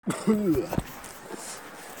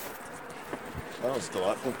That was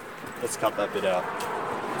delightful. Let's cut that bit out.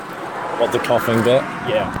 What, the coughing bit?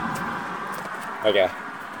 Yeah. Okay.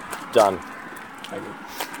 Done. Thank you.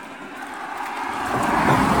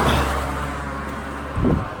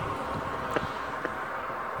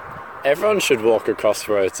 Everyone should walk across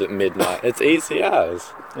roads at midnight. It's easy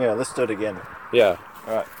as. Yeah, let's do it again. Yeah.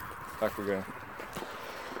 Alright, back we go.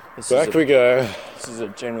 Back we go. This is a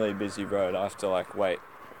generally busy road. I have to wait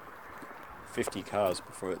 50 cars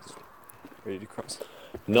before it's ready to cross.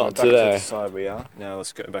 Not Back today. to the side we are. Now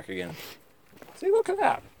let's go back again. See, look at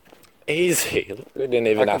that. Easy. Look, we didn't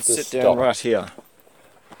even I have can to sit stop. down right here.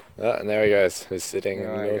 Oh, and there he goes. He's sitting in the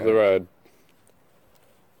There middle you of the go. road.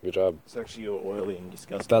 Good job. It's actually all oily and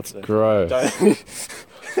disgusting. That's so gross. don't-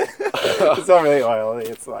 It's not really oily.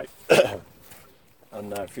 It's like I don't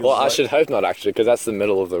know. It feels Well, I like, should hope not actually, because that's the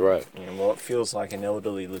middle of the road. Yeah, well, it feels like an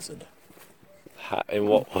elderly lizard. In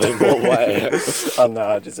what way? Oh no,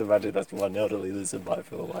 I just imagine that's what an elderly lizard might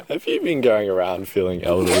feel like. Have you been going around feeling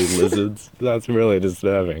elderly lizards? That's really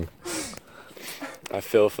disturbing. I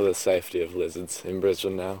feel for the safety of lizards in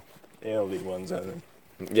Brisbane now. Elderly ones only.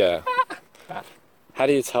 Yeah. How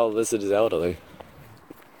do you tell a lizard is elderly?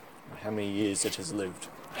 How many years it has lived.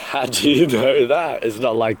 How do you know that? It's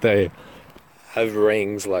not like they have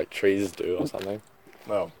rings like trees do or something.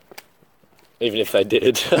 Well, Even if they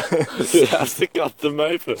did, you'd have to cut them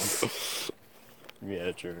open.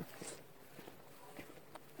 yeah, true.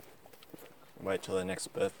 Wait till their next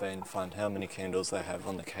birthday and find how many candles they have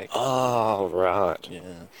on the cake. Oh, right. Yeah.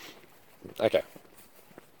 Okay.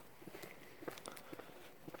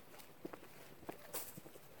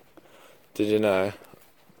 Did you know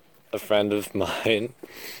a friend of mine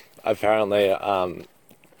apparently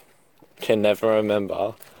can never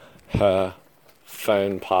remember her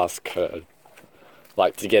phone passcode,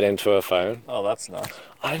 like to get into her phone? Oh, that's nice.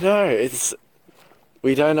 I know,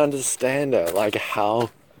 we don't understand it. Like, how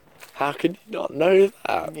could you not know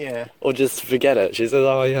that? Yeah. Or just forget it? She says,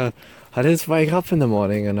 oh yeah, I just wake up in the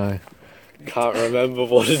morning and I can't remember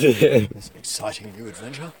what it is. It's an exciting new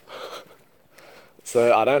adventure.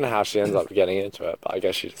 So I don't know how she ends up getting into it, but I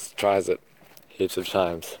guess she just tries it heaps of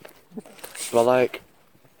times. But like,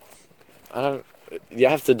 you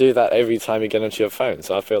have to do that every time you get into your phone,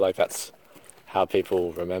 so I feel like that's how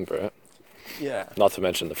people remember it. Yeah. Not to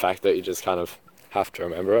mention the fact that you just kind of have to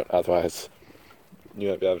remember it, otherwise you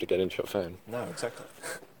won't be able to get into your phone. No, exactly.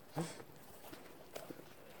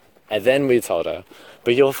 And then we told her,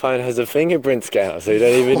 but your phone has a fingerprint scanner, so you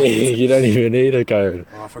don't even need a code.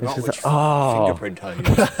 Oh, I forgot she's which like, "Oh." fingerprint I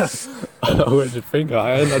used. Where's your finger?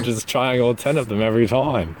 I end up just trying all 10 of them every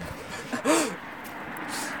time.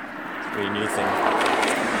 Pretty new thing.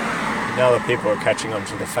 Now that people are catching on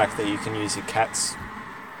to the fact that you can use your cat's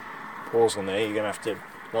paws on there, you're going to have to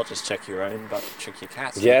not just check your own, but check your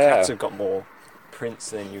cat's. Yeah. Your cats have got more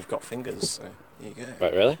prints than you've got fingers, so there you go.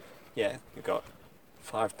 Wait, really? Yeah, you've got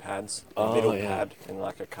 5 pads, a Oh, middle yeah. pad, and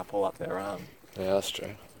like a couple up their arm. Yeah, that's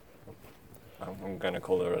true. I'm going to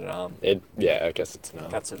call it an arm. Yeah, I guess it's no.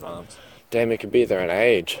 Cats have arms. Damn, it could be there an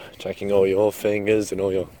age, checking all your fingers and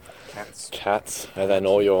all your Cats. cats, and then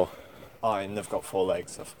all your... Oh, and they've got 4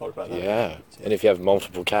 legs. I forgot about that. Yeah, and if you have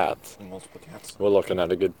multiple cats, And multiple cats. we're looking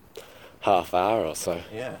at a good half hour or so.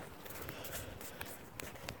 Yeah.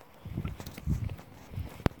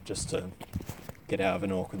 Just to get out of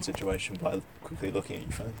an awkward situation by quickly looking at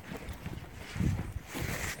your phone.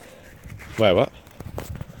 Wait, what?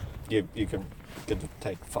 You can get to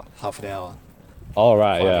take half an hour Oh,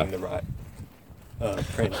 right, finding yeah. the right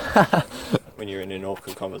print when you're in an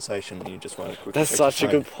awkward conversation and you just want to quickly That's check your such a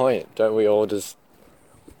phone. good point. Don't we all just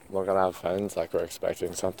look at our phones like we're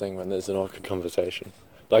expecting something when there's an awkward conversation?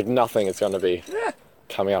 Like, nothing is going to be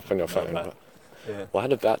coming up on your phone. but- But Yeah. why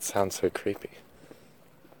do bats sound so creepy?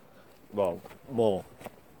 Well, more.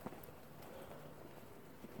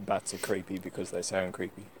 Bats are creepy because they sound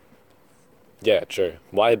creepy. Yeah, true.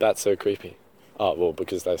 Why are bats so creepy? Oh, well,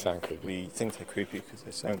 because they sound creepy. We think they're creepy because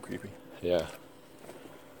they sound creepy. Yeah.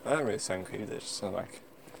 They don't really sound creepy, they're just sort of like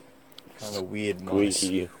kind of weird mice.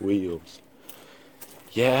 Squeaky wheels.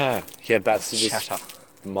 Yeah. Yeah, bats are just Chatter.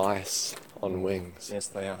 mice on wings. Yes,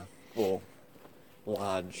 they are. Or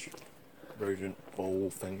large rodent ball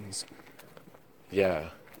things. Yeah.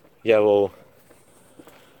 Yeah, well...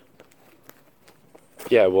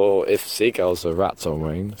 Yeah, well, if seagulls are rats on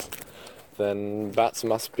wings, then bats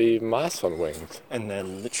must be mice on wings. And they're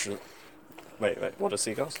literally... Wait, what are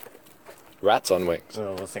seagulls? Rats on wings.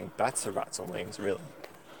 Oh, I think bats are rats on wings, really.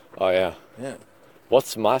 Oh, yeah. Yeah.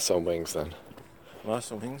 What's mice on wings, then?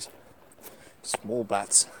 Mice on wings? Small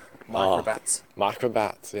bats. Oh. Microbats.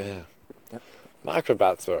 Microbats, yeah. Yep.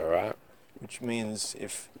 Microbats are alright. which means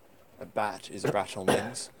if a bat is a rat on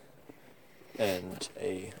wings and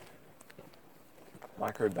a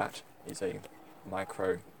microbat is a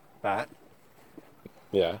micro bat,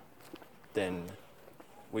 Yeah. then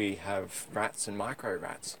we have rats and micro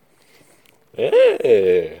rats. Yeah.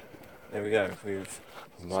 There we go.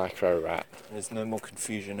 Micro rat. There's no more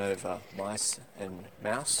confusion over mice and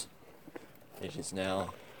mouse. It is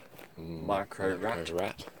now micro rat,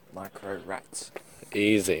 micro rats.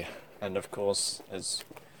 Easy. And of course, as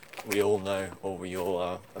we all know, or we all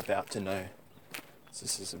are about to know,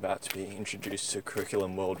 this is about to be introduced to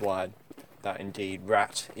curriculum worldwide, that indeed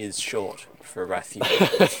rat is short for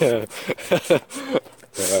Rathian.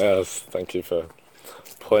 Yes, thank you for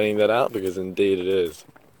pointing that out, because indeed it is.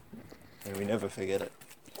 And we never forget it.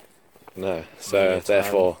 No, so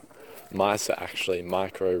therefore, mice are actually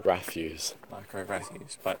micro-refuse.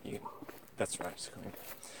 Micro-refuse, but that's right,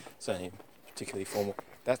 it's only particularly formal.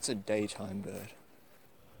 That's a daytime bird.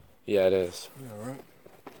 Yeah, it is. Yeah, right.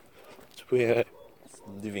 It's weird. It's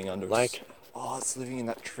living under Like, it's living in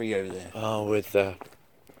that tree over there. oh, with the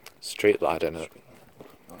street light in it.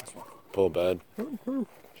 Nice one. Poor bird.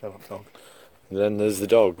 Shut up, dog. Then there's the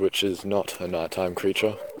dog, which is not a nighttime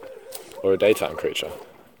creature, or a daytime creature.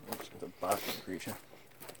 It's a barking creature.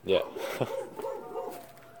 Yeah.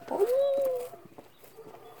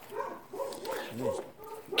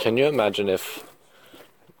 Can you imagine if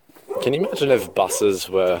buses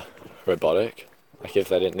were robotic? Like if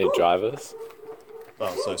they didn't need drivers?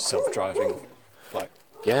 Oh, so self-driving, like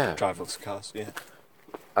Yeah. driverless cars, yeah.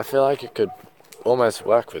 I feel like it could almost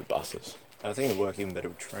work with buses. I think it'd work even better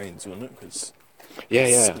with trains, wouldn't it? Because Yeah,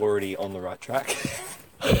 it's yeah. already on the right track.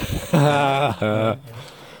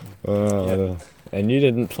 And you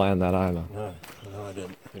didn't plan that either. No, I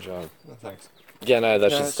didn't. Good job. No, thanks. Yeah, no, that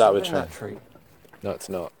No, should it's start not with in train. that tree. No, it's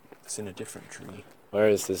not. It's in a different tree. Where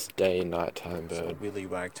is this day nighttime It's a bird? willy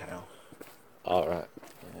wagtail. Oh, right.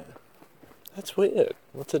 Yeah. That's weird.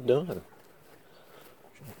 What's it doing?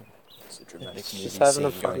 It's a dramatic It's movie just having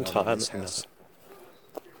a scene fun going on in time this in house.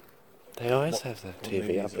 They always What- have their what TV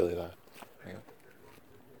movie up is it? really low. Hang on.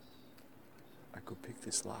 I could pick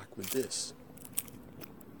this lock with this.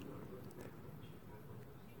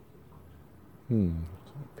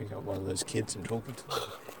 Pick up one of those kids and talking to them.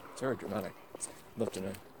 It's very dramatic. Love to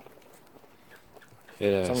know.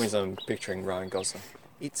 Yeah. For some reason I'm picturing Ryan Gosling.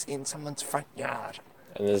 It's in someone's front yard.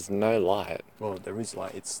 And there's no light. Well, there is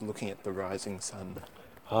light. It's looking at the rising sun.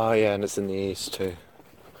 Oh, yeah, and it's in the east too.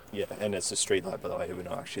 Yeah, and it's a street light, by the way. We're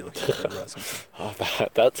not actually looking at the rising sun. Oh,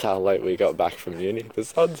 that's how late we got back from uni. The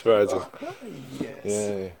sun's rising. Yes.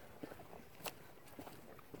 Yeah.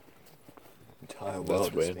 Entire That's world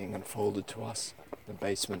is weird. being unfolded to us. The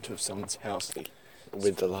basement of someone's house.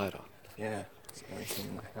 With the light on. Yeah. It's everything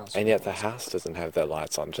in the house. And yet the house doesn't have their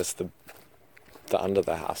lights on, just the under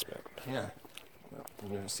the house bit. Yeah. Well,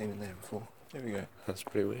 I've never seen it there before. There we go. That's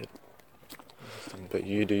pretty weird. Interesting. But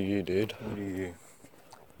you do you, dude. What do you?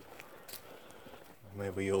 May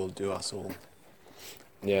we all do us all.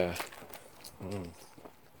 Yeah.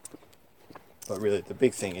 But really, the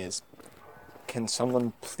big thing is, can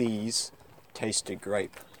someone please taste a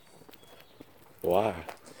grape? Why?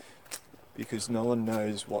 Because no one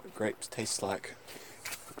knows what grapes taste like.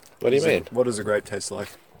 What do you mean? What does a grape taste like?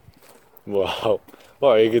 Well,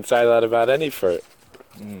 you could say that about any fruit.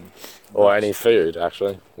 Or any food,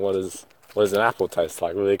 actually. What does an apple taste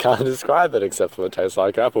like? Well, you can't describe it except for it tastes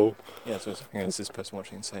like apple. Yeah, so it's this person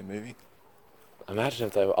watching the same movie. Imagine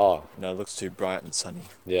if they were... Oh, No, it looks too bright and sunny.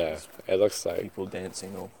 yeah. It looks like... People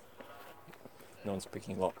dancing or no one's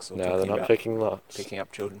picking locks or No, they're talking not about picking locks. picking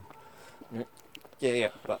up children. Yeah,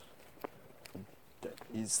 but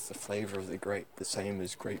is the flavour of the grape the same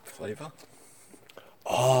as grape flavour?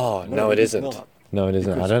 Oh, no, it isn't. not. No, it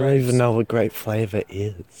isn't. Because I don't grapes- even know what grape flavour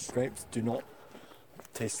is. Grapes do not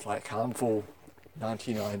taste like harmful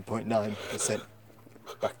 99.9%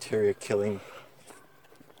 bacteria killing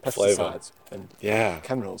Flavour. pesticides and Yeah,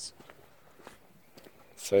 chemicals.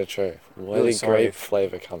 so true. Where Really did sorry grape if-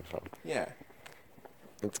 flavour come from? Yeah,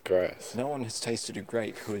 It's gross. no one has tasted a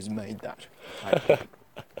grape who has made that.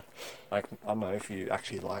 Like, I don't know if you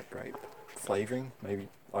actually like grape flavouring. Maybe,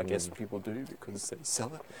 I guess people do because they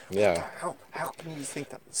sell it. Yeah. How can you think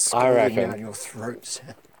that I squirting reckon- down your throat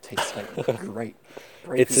tastes like grape?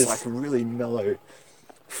 Grape It's is just- like a really mellow,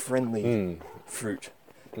 friendly fruit,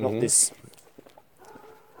 not this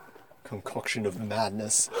concoction of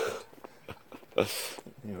madness.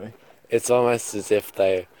 Anyway, It's almost as if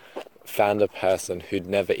they found a person who'd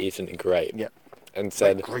never eaten a grape yeah. and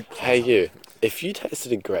said, grape hey flavour." you, if you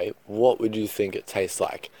tasted a grape, what would you think it tastes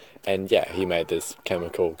like? And yeah, he made this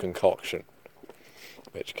chemical concoction.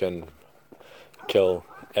 which can kill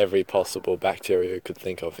every possible bacteria you could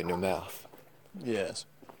think of in your mouth. Yes.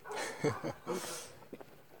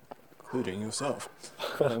 Including yourself.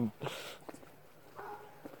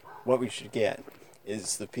 What we should get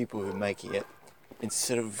is the people who are making it,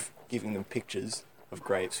 instead of giving them pictures of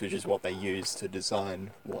grapes, which is what they use to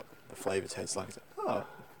design what the flavour tastes like. Oh,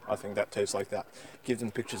 I think that tastes like that. Give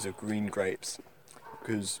them pictures of green grapes,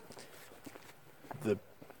 because the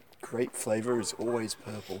grape flavour is always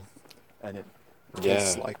purple, and it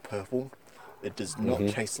tastes like purple. It does not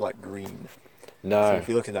taste like green. No. So if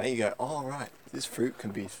you look at that, you go, oh right, this fruit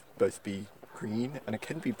can be both be green and it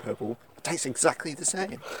can be purple. It tastes exactly the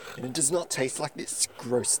same, and it does not taste like this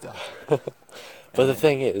gross stuff. But the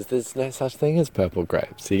thing is, there's no such thing as purple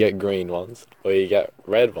grapes. You get green ones, or you get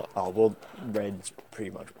red ones. Oh well, red's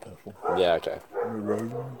pretty much purple. Yeah, okay.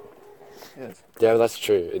 Yes. Yeah, that's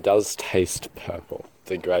true. It does taste purple.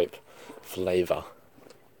 The grape flavour.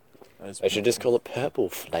 They should just call it purple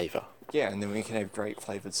flavour. Yeah, and then we can have grape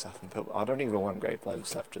flavoured stuff and purple. I don't even want grape flavoured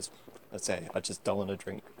stuff. Just let's say I just don't want to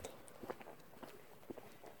drink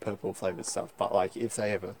purple flavoured stuff. But like, if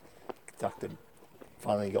they ever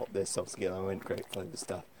finally got their stuff together and went grape flavoured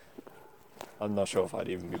stuff, I'm not sure if I'd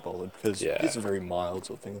even be bothered, because it's a very mild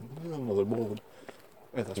sort of thing. I'm not bothered.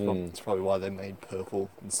 Yeah, that's probably why they made purple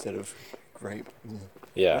instead of grape.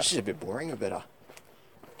 Yeah. Which is a bit boring. I better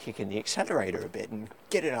kick in the accelerator a bit and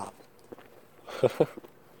get it up.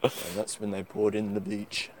 And that's when they poured in the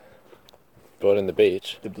bleach. Brought in the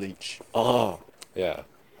beach. The bleach. Oh, yeah.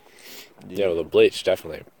 Yeah, well, the bleach,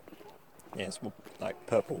 definitely. Yes, well, like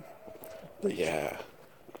purple bleach. Yeah.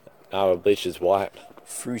 Our bleach is white.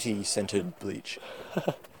 Fruity scented bleach.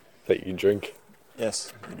 That you drink.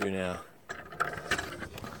 Yes, we do now.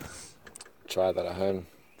 Try that at home.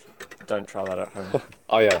 Don't try that at home.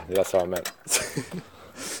 Oh, yeah, that's what I meant.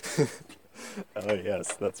 Oh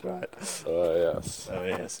yes, that's right. Oh, yes. Oh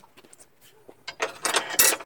yes.